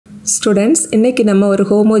Students, இன்னைக்கு நம்ம ஒரு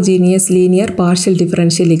homogeneous linear partial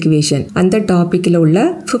differential equation அந்த டாபிக்ல உள்ள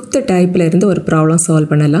 5th டைப்ல இருந்து ஒரு ப்ராப்ளம் சால்வ்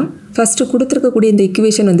பண்ணலாம். ஃபர்ஸ்ட் கொடுத்திருக்கக்கூடிய இந்த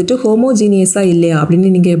ஈக்குவேஷன் வந்துட்டு ஹோமோஜீனியஸா இல்லையா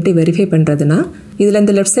அப்படினு நீங்க எப்படி வெரிஃபை பண்றதுனா இதுல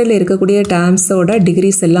இந்த லெஃப்ட் சைடுல இருக்கக்கூடிய டேர்ம்ஸோட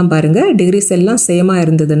டிகிரிஸ் எல்லாம் பாருங்க. டிகிரிஸ் எல்லாம் சேமா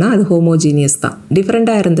இருந்ததுனா அது ஹோமோஜீனியஸ் தான்.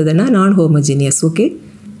 டிஃபரண்டா இருந்ததுனா நான் ஹோமோஜீனியஸ். ஓகே.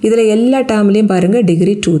 இதுல எல்லா டேர்ம்லயும் பாருங்க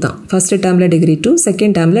டிகிரி 2 தான். ஃபர்ஸ்ட் டேர்ம்ல டிகிரி 2,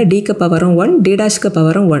 செகண்ட் டேர்ம்ல d க்கு பவரும் 1, d க்கு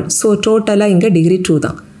பவரும் 1. சோ டோட்டலா இங்க டிகிரி 2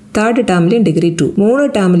 தான். Third டேர்ம்லயும் degree 2. மூணு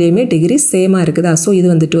டேர்ம்லயுமே டிகிரி சேமா இருக்குதா? சோ இது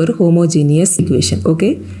வந்துட்டு ஒரு homogeneous equation. Okay.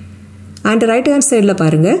 And right hand சைடுல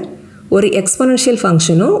பாருங்க ஒரு எக்ஸ்போனென்ஷியல்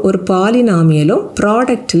ஃபங்க்ஷனும் ஒரு பாலினாமியலும்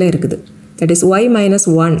ப்ராடக்ட்ல இருக்குது. தட் இஸ் y minus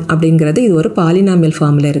 1 அப்படிங்கிறது இது ஒரு பாலினாமியல்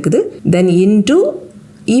ஃபார்ம்ல இருக்குது. தென் into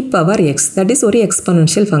e power x, that is ஒரு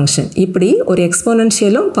எக்ஸ்போனென்ஷியல் ஃபங்க்ஷன். இப்படி ஒரு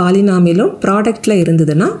எக்ஸ்போனென்ஷியலும் பாலினாமியலும் ப்ராடக்ட்ல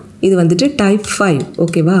இருந்ததுன்னா இது வந்துட்டு டைப் 5.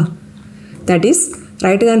 ஓகேவா? தட் இஸ்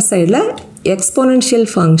ரைட் ஹேண்ட் சைடில் எக்ஸ்போனென்ஷியல்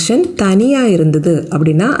ஃபங்க்ஷன் தனியாக இருந்தது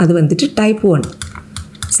அப்படின்னா அது வந்துட்டு டைப் 1.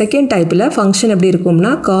 செகண்ட் டைப்பில் ஃபங்க்ஷன் எப்படி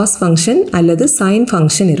இருக்கும்னா காஸ் ஃபங்க்ஷன் அல்லது சைன்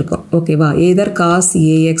ஃபங்க்ஷன் இருக்கும். ஓகேவா? எதர் காஸ்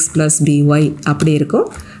ax plus by அப்படி இருக்கும்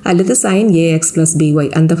அல்லது சைன் ax plus by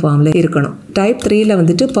அந்த ஃபார்மில் இருக்கணும். டைப் 3ல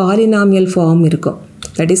வந்துட்டு பாலினாமியல் ஃபார்ம் இருக்கும்.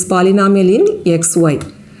 That is polynomial in xy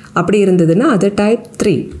அப்படி இருந்ததுன்னா அது டைப்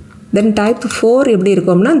 3. தென் டைப் 4 எப்படி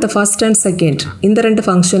இருக்கும்னா இந்த ஃபர்ஸ்ட் அண்ட் செகண்ட் இந்த ரெண்டு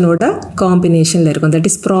ஃபங்க்ஷனோட காம்பினேஷனில் இருக்கும். தட்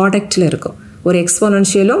இஸ் ப்ராடக்டில் இருக்கும். ஒரு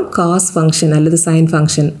எக்ஸ்போனென்ஷியலும் காஸ் ஃபங்க்ஷன் அல்லது சைன்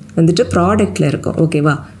ஃபங்க்ஷன் வந்துட்டு ப்ராடக்டில் இருக்கும்.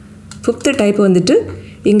 ஓகேவா? ஃபிஃப்த் டைப் வந்துட்டு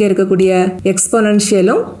இங்கே இருக்கக்கூடிய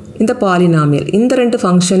எக்ஸ்போனென்ஷியலும் இந்த பாலினாமியல் இந்த ரெண்டு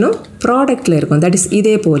ஃபங்க்ஷனும் ப்ராடக்டில் இருக்கும். தட் இஸ்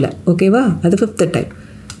இதே போல். ஓகேவா? அது ஃபிஃப்த் டைப்.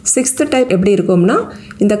 சிக்ஸ்த் டைப் எப்படி இருக்கும்னா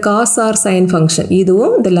இந்த காஸ் ஆர் சைன் ஃபங்க்ஷன்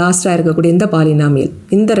இதுவும் இந்த லாஸ்ட்டாக இருக்கக்கூடிய இந்த பாலினாமியல்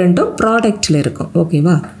இந்த ரெண்டும் ப்ராடக்டில் இருக்கும்.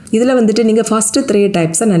 ஓகேவா? இதில் வந்துட்டு நீங்கள் ஃபஸ்ட்டு 3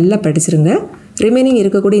 டைப்ஸை நல்லா படிச்சிருங்க. ரிமைனிங்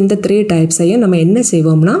இருக்கக்கூடிய இந்த 3 டைப்ஸையும் நம்ம என்ன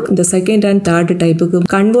செய்வோம்னா இந்த செகண்ட் அண்ட் தேர்ட் டைப்புக்கு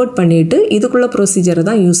கன்வெர்ட் பண்ணிவிட்டு இதுக்குள்ள ப்ரொசீஜரை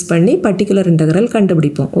தான் யூஸ் பண்ணி பர்டிகுலர் இன்டெக்ரல்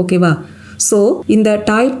கண்டுபிடிப்போம். ஓகேவா? ஸோ இந்த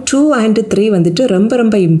டைப் 2 and 3 வந்துட்டு ரொம்ப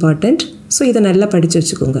ரொம்ப இம்பார்ட்டண்ட். ஸோ இதை நல்லா படித்து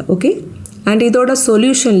வச்சுக்கோங்க. ஓகே. அண்ட் இதோட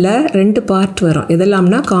சொல்யூஷனில் 2 பார்ட் வரும்.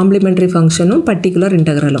 எதெல்லாம்னா காம்ப்ளிமெண்ட்ரி ஃபங்க்ஷனும் பர்டிகுலர்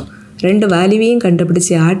இன்டெக்ரலும். 2 வேல்யூவையும்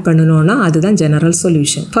கண்டுபிடிச்சி ஆட் பண்ணணும்னா அதுதான் ஜெனரல்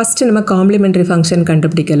சொல்யூஷன். ஃபர்ஸ்ட் நம்ம காம்ப்ளிமெண்ட்ரி ஃபங்க்ஷன்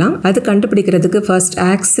கண்டுபிடிக்கலாம். அது கண்டுபிடிக்கிறதுக்கு ஃபர்ஸ்ட்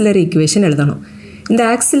ஆக்சிலரி ஈக்குவேஷன் எழுதணும். இந்த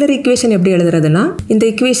ஆக்சிலரி ஈக்குவேஷன் எப்படி எழுதுறதுன்னா இந்த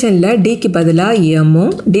ஈக்குவேஷனில் டிக்கு பதிலாக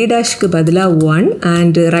எம்மும் டி டேஷ்க்கு பதிலாக 1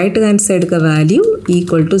 அண்ட் ரைட் ஹேண்ட் சைடுக்கு வேல்யூ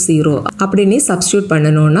ஈக்குவல் டு 0 அப்படின்னு சப்ஸ்டியூட்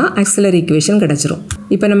பண்ணணும்னா ஆக்சிலரி ஈக்குவேஷன் கிடச்சிரும்.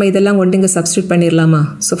 இப்போ நம்ம இதெல்லாம் கொண்டு இங்கே சப்ஸ்டியூட் பண்ணிடலாமா?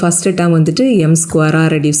 ஸோ ஃபஸ்ட்டு டேர்ம் வந்துட்டு எம் ஸ்கொயராக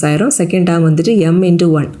ரெடியூஸ் ஆயிரும். செகண்ட் டேர்ம் வந்துட்டு M into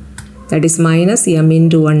 1 that is minus m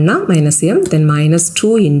into 1 na minus m then minus 2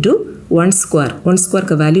 into 1 square. 1 square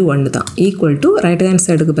ka value 1 தான் equal to right hand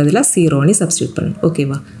side க்கு பதிலா 0 னு சப்ஸ்டிட்யூட் பண்ணணும்.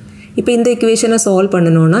 ஓகேவா? இப்போ இந்த ஈக்குவேஷனை சால்வ்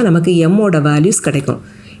பண்ணனும்னா நமக்கு m ஓட வேல்யூஸ் கிடைக்கும்.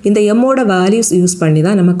 இந்த m ஓட வேல்யூஸ் யூஸ் பண்ணி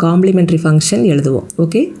தான் நம்ம காம்ப்ளிமெண்டரி ஃபங்க்ஷன் எழுதுவோம்.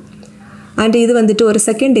 ஓகே. அண்ட் இது வந்துட்டு ஒரு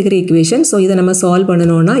செகண்ட் டிகிரி ஈக்குவேஷன். ஸோ இதை நம்ம சால்வ்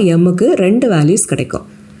பண்ணணும்னா m க்கு 2 வேல்யூஸ் கிடைக்கும்.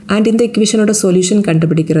 அண்ட் இந்த ஈக்குவேஷனோட சொல்யூஷன்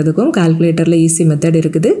கண்டுபிடிக்கிறதுக்கும் கால்குலேட்டரில் ஈஸி மெத்தட்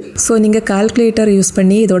இருக்குது. ஸோ நீங்கள் கால்குலேட்டர் யூஸ்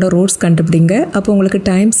பண்ணி இதோட ரூட்ஸ் கண்டுபிடிங்க. அப்போ உங்களுக்கு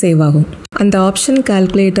டைம் சேவ் ஆகும். அந்த ஆப்ஷன்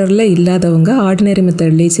கால்குலேட்டரில் இல்லாதவங்க ஆர்டினரி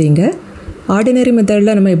மெத்தட்லேயே செய்யுங்க. ஆர்டினரி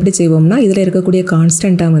மெத்தடில் நம்ம எப்படி செய்வோம்னா இதில் இருக்கக்கூடிய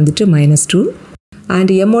கான்ஸ்டண்ட்டாக வந்துட்டு -2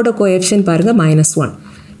 அண்ட் எம்மோட கோஎஃபிஷியன்ட் பாருங்கள் -1.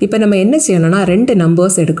 இப்போ நம்ம என்ன செய்யணும்னா 2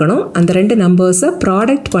 நம்பர்ஸ் எடுக்கணும். அந்த 2 நம்பர்ஸை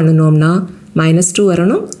ப்ராடக்ட் பண்ணணும்னா -2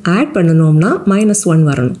 வரணும், ஆட் பண்ணணும்னா -1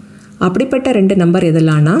 வரணும். அப்படிப்பட்ட 2 நம்பர்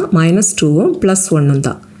எதெல்லாம்னா -2ம் +1ம்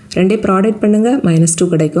தான். 2 ப்ராடக்ட் பண்ணுங்க -2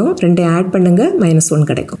 கிடைக்கும், 2 ஆட் பண்ணுங்க -1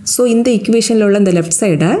 கிடைக்கும். ஸோ இந்த ஈக்குவேஷனில் உள்ள இந்த லெஃப்ட்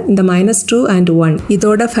சைடை இந்த -2 and 1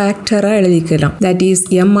 இதோட ஃபேக்டராக எழுதிக்கலாம். That is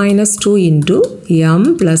m -2 into m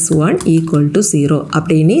plus 1 equal to 0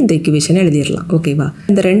 அப்படின்னு இந்த ஈக்குவேஷனை எழுதிடலாம். ஓகேவா?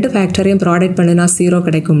 இந்த 2 ஃபேக்டரையும் ப்ராடக்ட் பண்ணுனா 0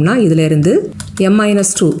 கிடைக்கும்னா இதில் இருந்து m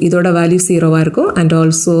 -2 இதோட வேல்யூ 0வாக இருக்கும் அண்ட்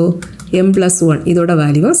ஆல்சோ m plus 1 இதோட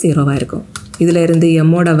வேல்யூவும் 0வாக இருக்கும். இதில் இருந்து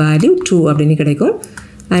எம்மோட வேல்யூ 2 அப்படின்னு கிடைக்கும்.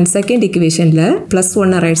 அண்ட் செகண்ட் ஈக்குவேஷனில்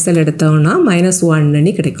 +1 ரைட் சைடில் எடுத்தோம்னா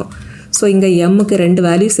 -1 கிடைக்கும். ஸோ இங்கே எம்முக்கு 2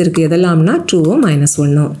 வேல்யூஸ் இருக்குது. எதெல்லாம்னா 2ம்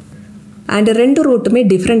 -1ம். அண்ட் 2 ரூட்டுமே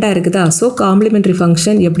டிஃப்ரெண்ட்டாக இருக்குதா? ஸோ காம்ப்ளிமெண்ட்ரி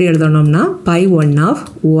ஃபங்க்ஷன் எப்படி எழுதணும்னா π1 ஆஃப்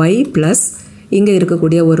y ப்ளஸ் இங்கே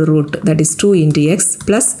இருக்கக்கூடிய ஒரு root that is 2 into x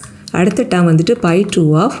plus அடுத்த டேர்ம் வந்துட்டு π2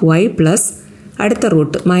 ஆஃப் y ப்ளஸ் அடுத்த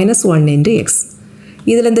ரூட் -1 into x.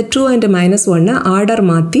 இதில் இந்த 2 and -1 ஆர்டர்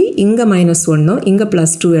மாற்றி இங்கே -1 இங்கே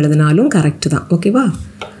 +2 எழுதினாலும் கரெக்டு தான். ஓகேவா?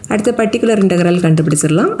 அடுத்த பர்டிகுலர் இன்டெக்ரல்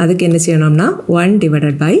கண்டுபிடிச்சிடலாம். அதுக்கு என்ன செய்யணும்னா 1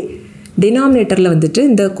 divided by டினாமினேட்டரில் வந்துட்டு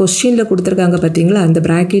இந்த கொஸ்டினில் கொடுத்துருக்காங்க பார்த்தீங்களா அந்த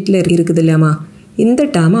ப்ராக்கெட்டில் இருக்குது இல்லையாமா இந்த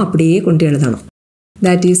டேர்மை அப்படியே கொண்டு எழுதணும்.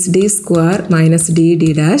 That is d square minus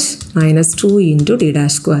d dash minus 2 into d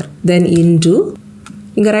dash square then into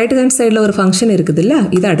இங்கே ரைட் ஹேண்ட் சைடில் ஒரு ஃபங்க்ஷன் இருக்குதுல்ல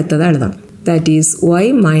இது அடுத்ததாக எழுதணும். that is y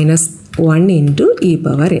minus 1 into e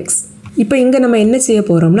power x. இப்போ இங்கே நம்ம என்ன செய்ய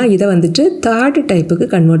போகிறோம்னா இதை வந்துட்டு தேர்ட் டைப்புக்கு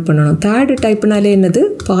கன்வெர்ட் பண்ணணும். தேர்ட் டைப்புனாலே என்னது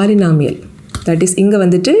பாலினாமியல். தட் இஸ் இங்கே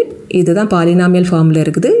வந்துட்டு இதுதான் பாலினாமியல் ஃபார்மில்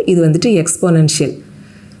இருக்குது. இது வந்துட்டு எக்ஸ்போனன்ஷியல்.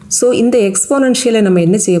 ஸோ இந்த எக்ஸ்போனன்ஷியலை நம்ம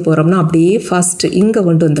என்ன செய்ய போகிறோம்னா அப்படியே ஃபஸ்ட்டு இங்கே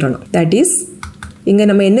கொண்டு வந்துடணும். தட் இஸ் இங்கே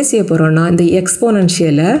நம்ம என்ன செய்ய போகிறோம்னா இந்த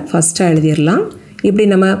எக்ஸ்போனன்ஷியலை ஃபஸ்ட்டாக எழுதிடலாம். இப்படி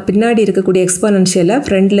நம்ம பின்னாடி இருக்கக்கூடிய எக்ஸ்போனன்ஷியலை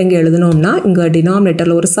ஃப்ரண்டில் இங்கே எழுதணும்னா இங்கே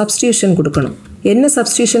டினாமினேட்டரில் ஒரு சப்ஸ்டியூஷன் கொடுக்கணும். என்ன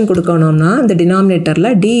சப்ஸ்டியூஷன் கொடுக்கணும்னா இந்த டினாமினேட்டரில்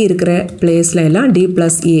டி இருக்கிற பிளேஸில் எல்லாம் டி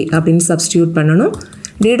ப்ளஸ் ஏ அப்படின்னு சப்ஸ்டியூட் பண்ணணும்.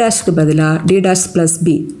 டி டேஷ்க்கு பதிலாக டி டேஷ் ப்ளஸ்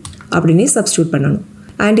பி அப்படின்னு சப்ஸ்டியூட் பண்ணணும்.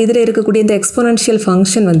 அண்ட் இதில் இருக்கக்கூடிய இந்த எக்ஸ்போனன்ஷியல்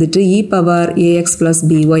ஃபங்க்ஷன் வந்துட்டு e power ax plus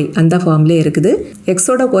BY அந்த ஃபார்ம்லேயே இருக்குது.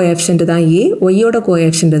 எக்ஸோட கோஎஃபிஷியன்ட் தான் ஏ, ஒய்யோட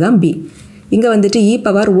கோஎஃபிஷியன்ட் தான் பி. இங்கே வந்துட்டு இ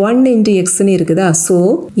பவர் 1 இன்ட்டு எக்ஸ்ன்னு இருக்குதா. So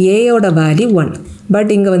ஏயோட value 1. பட்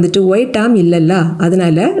இங்கே வந்துட்டு ஒய் டேர்ம் இல்லைல்ல,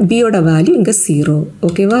 அதனால பியோட வேல்யூ இங்கே 0.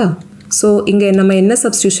 ஓகேவா? ஸோ இங்கே நம்ம என்ன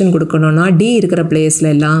சப்ஸ்டியூஷன் கொடுக்கணும்னா டி இருக்கிற பிளேஸில்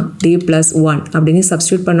எல்லாம் டி ப்ளஸ் 1 அப்படின்னு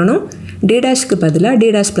சப்ஸ்டியூட் பண்ணணும். டி டேஷ்க்கு பதிலாக D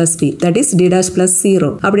dash plus B, that is D dash plus 0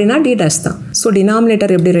 அப்படின்னா டி டேஷ் தான். ஸோ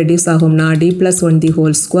டினாமினேட்டர் எப்படி ரெடியூஸ் ஆகும்னா D plus 1 the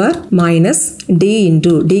whole square minus D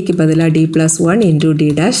into டிக்கு பதிலாக D plus 1 into D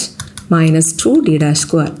dash minus 2 d dash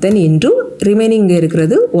square then into remaining இங்கே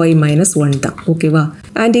இருக்கிறது y minus 1 தான். ஓகேவா?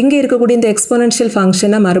 அண்ட் இங்கே இருக்கக்கூடிய இந்த எக்ஸ்போனன்ஷியல்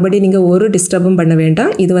ஃபங்க்ஷனை மறுபடியும் நீங்கள் ஒரு டிஸ்டர்பும் பண்ண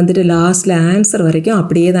வேண்டாம். இது வந்துட்டு லாஸ்ட்டில் ஆன்சர் வரைக்கும்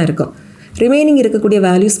அப்படியே தான் இருக்கும். ரிமைனிங் இருக்கக்கூடிய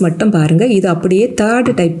வேல்யூஸ் மட்டும் பாருங்கள். இது அப்படியே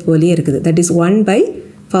தேர்ட் டைப் போலேயே இருக்குது. That is 1 by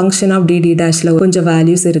function of D டேஷில் கொஞ்சம்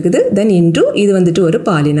வேல்யூஸ் இருக்குது. தென் இன்டூ இது வந்துட்டு ஒரு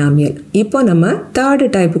பாலினாமியல். இப்போ நம்ம தேர்ட்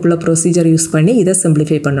டைப்புக்குள்ள ப்ரொசீஜர் யூஸ் பண்ணி இதை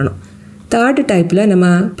சிம்பிளிஃபை பண்ணணும். தேர்ட் டைப்பில் நம்ம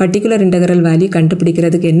பர்டிகுலர் இன்டெக்ரல் வேல்யூ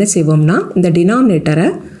கண்டுபிடிக்கிறதுக்கு என்ன செய்வோம்னா இந்த டினாமினேட்டரை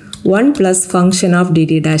 1 plus function of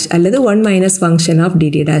DD dash அல்லது 1 minus function of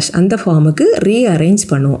DD dash அந்த ஃபார்முக்கு ரீஅரேஞ்ச்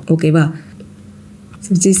பண்ணுவோம். ஓகேவா?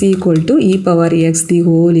 which is equal to e power x the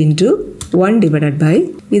whole into 1 divided by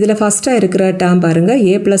இதில் ஃபஸ்ட்டாக இருக்கிற டேர்ம் பாருங்கள்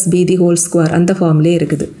a plus b the whole square அந்த ஃபார்ம்லேயே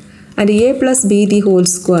இருக்குது. And a plus b the whole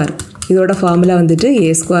square இதோட ஃபார்முலா வந்துட்டு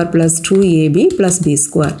a square plus 2ab plus b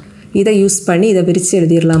square. இதை use பண்ணி இதை விரித்து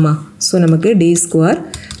எழுதிடலாமா? ஸோ நமக்கு D square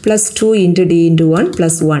plus 2 into D into 1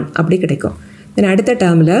 plus 1 அப்படி கிடைக்கும். தென் அடுத்த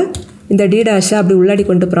டேர்மில் இந்த டி டேஷை அப்படி உள்ளாடி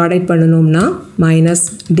கொண்டு ப்ராடக்ட் பண்ணணும்னா minus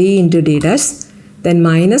D into D dash then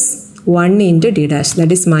minus 1 into D dash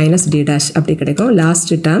that is minus D dash அப்படி கிடைக்கும்.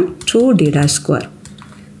 Last term 2 D dash square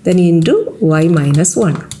தென் இன்ட்டு ஒய் மைனஸ்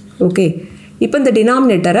 1. ஓகே, இப்போ இந்த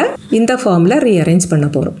டினாமினேட்டரை இந்த ஃபார்மில் ரீஅரேஞ்ச் பண்ண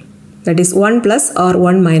போகிறோம். That is 1 plus R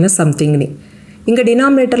 1 minus சம்திங்னு. இங்கே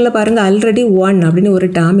டினாமினேட்டரில் பாருங்கள் ஆல்ரெடி 1 அப்படின்னு ஒரு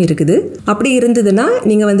டேர்ம் இருக்குது. அப்படி இருந்ததுன்னா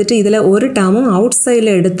நீங்கள் வந்துட்டு இதில் ஒரு டேர்மும் அவுட் சைடில்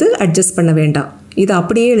எடுத்து அட்ஜஸ்ட் பண்ண வேண்டாம். இது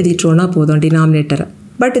அப்படியே எழுதிட்டோன்னா போதும் டினாமினேட்டரை.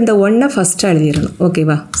 பட் இந்த 1 ஃபஸ்ட்டாக எழுதிடணும்.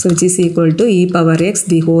 ஓகேவா? So which is equal to e power x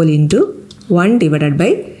the whole into 1 divided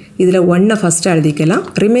by இதில் 1 ஃபஸ்ட்டாக எழுதிக்கலாம்.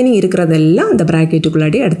 ரிமைனிங் இருக்கிறதெல்லாம் இந்த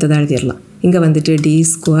ப்ராக்கெட்டுக்குள்ளாடி அடுத்ததாக எழுதிடலாம். இங்கே வந்துட்டு டி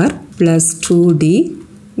ஸ்கொயர் ப்ளஸ் 2d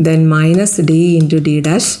தென் minus D into D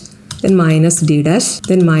dash then minus d dash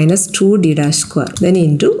then minus 2d dash square then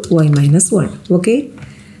into y minus 1. Okay,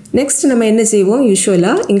 next நம்ம என்ன செய்வோம்?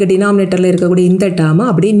 யூஸ்வலாக இங்கே டினாமினேட்டரில் இருக்கக்கூடிய இந்த டேர்மை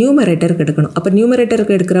அப்படியே நியூமரேட்டருக்கு எடுக்கணும். அப்போ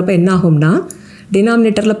நியூமரேட்டருக்கு எடுக்கிறப்ப என்ன ஆகும்னா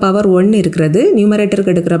டினாமினேட்டரில் பவர் 1 இருக்கிறது,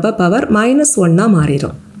 நியூமரேட்டருக்கு எடுக்கிறப்ப பவர் மைனஸ் 1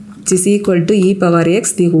 மாறிடும். which is equal to e power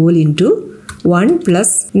x the whole into 1 plus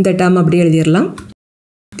இந்த டேர்ம் அப்படியே எழுதிடலாம்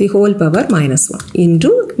the whole power minus 1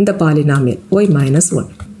 into இந்த பாலினாமியல் y minus 1.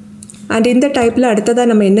 அண்ட் இந்த டைப்பில் அடுத்ததாக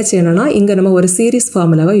நம்ம என்ன செய்யணும்னா இங்கே நம்ம ஒரு சீரீஸ்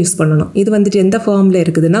ஃபார்முலாவை யூஸ் பண்ணணும். இது வந்துட்டு எந்த ஃபார்மில்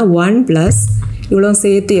இருக்குதுன்னா 1 ப்ளஸ் இவ்வளோ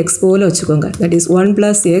சேர்த்து எக்ஸ் போல் வச்சுக்கோங்க. That is 1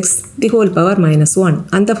 plus X the whole power minus 1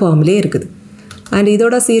 அந்த ஃபார்ம்லேயே இருக்குது. அண்ட்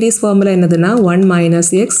இதோட சீரீஸ் ஃபார்முலா என்னதுன்னா 1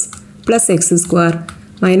 minus X plus X square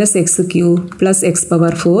minus X Q plus X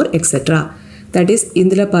power 4 etcetera. That is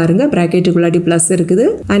இதில் பாருங்கள் ப்ராக்கெட்டுக்குள்ளாடி ப்ளஸ் இருக்குது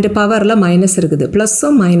அண்ட் பவரில் மைனஸ் இருக்குது.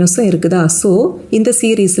 ப்ளஸ்ஸும் மைனஸும் இருக்குதா? ஸோ இந்த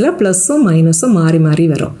சீரீஸில் ப்ளஸ்ஸும் மைனஸும் மாறி மாறி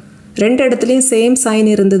வரும். ரெண்டு இடத்துலையும் சேம் சைன்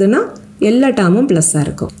இருந்ததுன்னா எல்லா டேர்மும் ப்ளஸ்ஸாக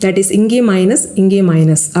இருக்கும். தட் இஸ் இங்கேயும்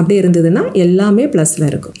மைனஸ் அப்படி இருந்ததுன்னா எல்லாமே ப்ளஸில்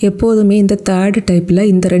இருக்கும். எப்போதுமே இந்த தேர்ட் டைப்பில்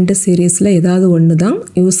இந்த ரெண்டு சீரீஸில் ஏதாவது ஒன்று தான்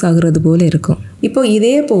யூஸ் ஆகுறது போல் இருக்கும். இப்போ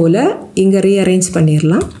இதே போல் இங்கே ரீஅரேஞ்ச்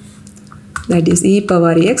பண்ணிடலாம். That is e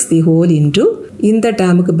power x the whole into இந்த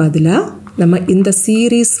டேர்முக்கு பதிலாக நம்ம இந்த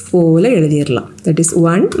சீரீஸ் போல் எழுதிடலாம். தட் இஸ்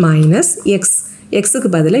 1 மைனஸ் எக்ஸ்,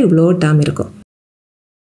 எக்ஸுக்கு பதிலாக இவ்வளோ டேர்ம் இருக்கும்.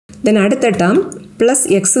 தென் அடுத்த டேர்ம் ப்ளஸ்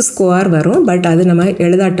எக்ஸ் ஸ்கொயர் வரும். பட் அது நம்ம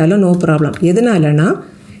எழுதாட்டாலும் நோ ப்ராப்ளம். எதனாலனா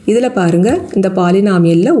இதில் பாருங்கள் இந்த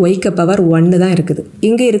பாலினாமியலில் ஒய்க்கு பவர் 1 தான் இருக்குது.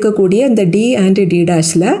 இங்கே இருக்கக்கூடிய இந்த டி அண்ட் டி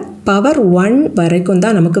டேஷில் பவர் 1 வரைக்கும்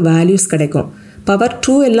தான் நமக்கு வேல்யூஸ் கிடைக்கும். பவர்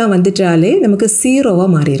 2 எல்லாம் வந்துட்டாலே நமக்கு 0வாக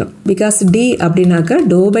மாறிடும். பிகாஸ் டி அப்படின்னாக்க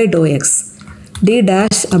to by to X, D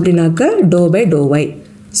dash அப்படின்னாக்க to by to Y.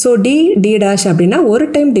 So D dash அப்படின்னா ஒரு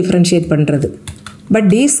டைம் டிஃப்ரென்ஷியேட் பண்ணுறது. But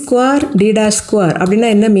D square D dash square அப்படின்னா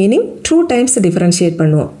என்ன மீனிங்? 2 டைம்ஸ் டிஃப்ரென்ஷியேட்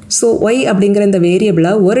பண்ணுவோம். ஸோ ஒய் அப்படிங்கிற இந்த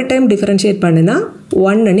வேரியபிளை ஒரு டைம் டிஃப்ரென்ஷியேட் பண்ணுனா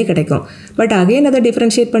 1 கிடைக்கும். பட் அகைன் அதை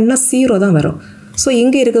டிஃப்ரென்ஷியேட் பண்ணால் 0 தான் வரும். ஸோ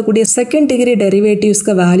இங்கே இருக்கக்கூடிய செகண்ட் டிகிரி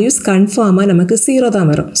டெரிவேட்டிவ்ஸ்க்கு வேல்யூஸ் கன்ஃபார்மாக நமக்கு 0 தான்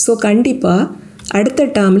வரும். ஸோ கண்டிப்பாக அடுத்த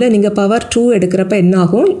டேர்மில் நீங்கள் பவர் 2 எடுக்கிறப்ப என்ன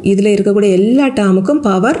ஆகும்? இதில் இருக்கக்கூடிய எல்லா டேர்முக்கும்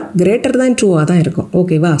பவர் கிரேட்டர் தேன் 2 தான் இருக்கும்.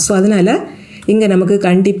 ஓகேவா? ஸோ அதனால் இங்கே நமக்கு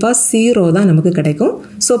கண்டிப்பாக 0 தான் நமக்கு கிடைக்கும்.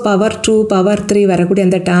 ஸோ பவர் 2 பவர் 3 வரக்கூடிய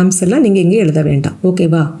அந்த டேர்ம்ஸ் எல்லாம் நீங்கள் இங்கே எழுத வேண்டாம்.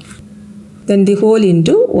 ஓகேவா? then the whole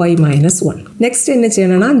into y minus 1. Next என்ன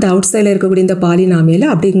செய்யணும்னா இந்த அவுட் சைடில் இருக்கக்கூடிய இந்த பாலினாமியில்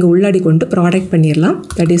அப்படி இங்கே உள்ளாடி கொண்டு ப்ராடக்ட் பண்ணிடலாம்.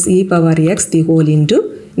 That is e power x the whole into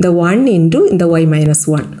இந்த 1 into இந்த y minus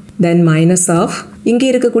 1. then minus of இங்கே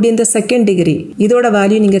இருக்கக்கூடிய இந்த செகண்ட் டிகிரி இதோட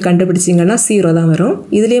வேல்யூ நீங்கள் கண்டுபிடிச்சிங்கன்னா 0 தான் வரும்.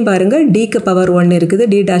 இதுலேயும் பாருங்கள் டிக்கு பவர் 1 இருக்குது,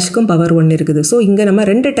 டி டேஷ்க்கும் பவர் 1 இருக்குது. ஸோ இங்கே நம்ம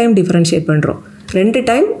 2 டைம் டிஃப்ரென்ஷியேட் பண்ணுறோம். 2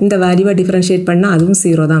 டைம் இந்த வேல்யூவை டிஃப்ரென்ஷியேட் பண்ணால் அதுவும்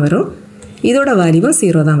 0 தான் வரும். இதோட வேல்யூவும்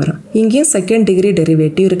 0 தான் வரும். இங்கேயும் செகண்ட் டிகிரி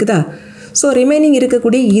டெரிவேட்டிவ் இருக்குதா? ஸோ ரிமைனிங்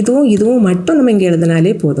இருக்கக்கூடிய இதுவும் மட்டும் நம்ம இங்கே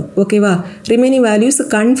எழுதினாலே போதும். ஓகேவா? ரிமைனிங் வேல்யூஸ்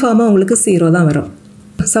கன்ஃபார்மாக உங்களுக்கு 0 தான் வரும்.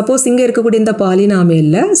 சப்போஸ் இங்கே இருக்கக்கூடிய இந்த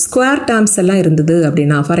பாலினாமியலில் ஸ்கொயர் டேர்ம்ஸ் எல்லாம் இருந்தது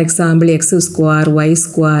அப்படின்னா, for example X square Y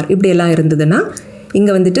square இப்படியெல்லாம் இருந்ததுன்னா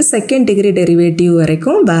இங்கே வந்துட்டு செகண்ட் டிகிரி டெரிவேட்டிவ்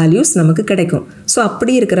வரைக்கும் வேல்யூஸ் நமக்கு கிடைக்கும். ஸோ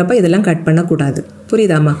அப்படி இருக்கிறப்ப இதெல்லாம் கட் பண்ணக்கூடாது.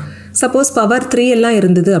 புரியுதாம்மா? சப்போஸ் பவர் 3 எல்லாம்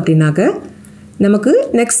இருந்தது அப்படின்னாக்க நமக்கு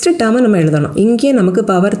நெக்ஸ்ட் டேர்மை நம்ம எழுதணும். இங்கேயே நமக்கு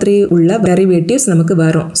பவர் 3 உள்ள டெரிவேட்டிவ்ஸ் நமக்கு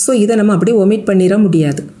வரும். ஸோ இதை நம்ம அப்படியே ஒமிட் பண்ணிட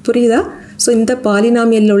முடியாது. புரியுதா? ஸோ இந்த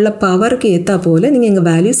பாலினாமியலில் உள்ள பவருக்கு ஏற்றா போல் நீங்கள் இங்கே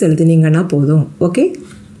வேல்யூஸ் எழுதினீங்கன்னா போதும். ஓகே?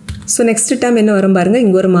 ஸோ நெக்ஸ்ட் டேர்ம் என்ன வரும் பாருங்கள்.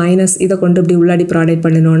 இங்கே ஒரு மைனஸ் இதை கொண்டு இப்படி உள்ளாடி ப்ராடக்ட்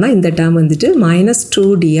பண்ணினோன்னா இந்த டேர்ம் வந்துட்டு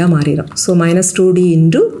 -2dயாக மாறிடும். ஸோ -2d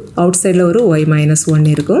இன்ட்டு அவுட் சைடில் ஒரு y minus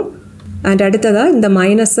 1 இருக்கும். அண்ட் அடுத்ததாக இந்த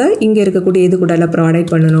மைனஸை இங்கே இருக்கக்கூடிய இது கூட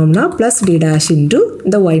ப்ராடக்ட் பண்ணணும்னா +d dash இன்ட்டு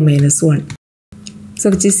இந்த y minus 1. So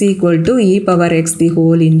which is equal to e power x the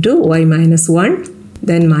whole into y minus 1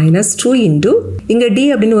 then minus 2 into இங்கே d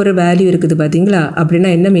அப்படின்னு ஒரு வேல்யூ இருக்குது பார்த்தீங்களா? அப்படின்னா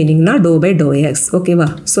என்ன மீனிங்னா டோ பை டோ எக்ஸ். ஓகேவா?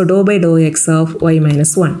 So to by to X of y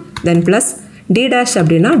minus 1 then plus d dash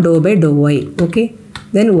அப்படின்னா to by to y. Okay?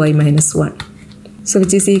 Then y minus 1. So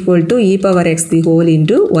which is equal to e power x the whole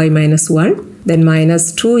into y minus 1 then minus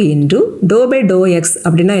 2 into to by to X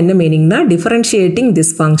அப்படின்னா என்ன மீனிங்னா differentiating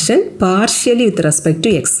this function partially with respect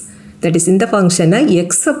to X. That is இந்த ஃபங்க்ஷனை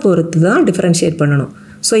எக்ஸை பொறுத்து தான் differentiate பண்ணணும்.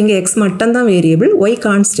 So இங்கே X மட்டும்தான் வேரியபிள், ஒய்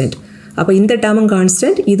கான்ஸ்டன்ட். அப்போ இந்த டேர்மும்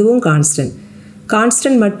கான்ஸ்டன்ட், இதுவும் கான்ஸ்டன்ட்.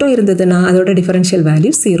 கான்ஸ்டன்ட் மட்டும் இருந்ததுன்னா அதோட டிஃபரன்ஷியல்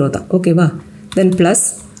வேல்யூ 0 தான். ஓகேவா? தென் ப்ளஸ்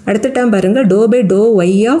அடுத்த டேர்ம் பாருங்கள் to by to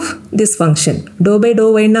Y of this function. To by to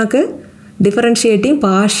ஒய்னாக்க differentiating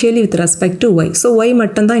partially with respect to Y. So Y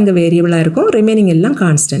மட்டும்தான் இங்கே வேரியபிளாக இருக்கும், ரிமைனிங் எல்லாம்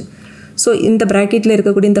கான்ஸ்டன்ட். ஸோ இந்த ப்ராக்கெட்டில்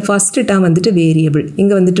இருக்கக்கூடிய இந்த ஃபஸ்ட்டு டேர்ம் வந்துட்டு வேரியபிள்.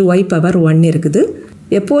 இங்கே வந்துட்டு ஒய் பவர் 1 இருக்குது.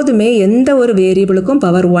 எப்போதுமே எந்த ஒரு வேரியபிளுக்கும்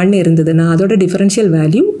பவர் 1 இருந்ததுன்னா அதோட டிஃபரன்ஷியல்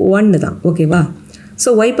வேல்யூ 1 தான். ஓகேவா? ஸோ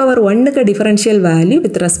ஒய் பவர் 1க்கு differential value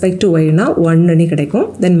with respect to ஒய்னா 1 கிடைக்கும்.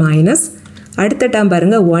 தென் மைனஸ் அடுத்த டேர்ம்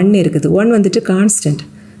பாருங்கள் 1 இருக்குது. 1 வந்துட்டு constant.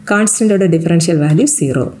 கான்ஸ்டன்டோட differential value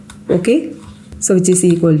 0. Okay? So which is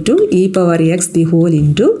equal to e power x the whole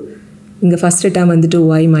into இங்கே ஃபஸ்ட்டு டேர்ம் வந்துட்டு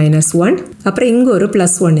y minus 1 அப்புறம் இங்கே ஒரு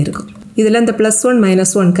 +1 இருக்கும். இதில் இந்த +1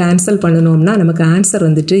 -1 கேன்சல் பண்ணணும்னா நமக்கு ஆன்சர்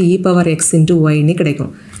வந்துட்டு e power x into yன்னு கிடைக்கும்.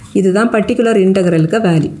 இதுதான் பர்டிகுலர் இன்டெக்ரலுக்கு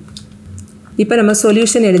வேல்யூ. இப்போ நம்ம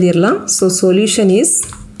சொல்யூஷன் எழுதிடலாம். So solution is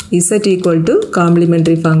z equal to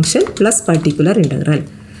complimentary function plus particular integral.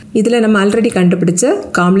 இதில் நம்ம ஆல்ரெடி கண்டுபிடிச்ச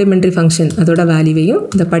காம்ப்ளிமெண்ட்ரி ஃபங்க்ஷன் அதோட வேல்யூவையும்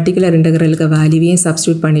இந்த பர்டிகுலர் இன்டெக்ரலுக்கு வேல்யூவையும்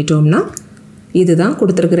சப்ஸ்டியூட் பண்ணிட்டோம்னா இதுதான்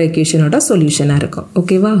கொடுத்துருக்கிற எக்வேஷனோட சொல்யூஷனாக இருக்கும்.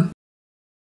 ஓகேவா?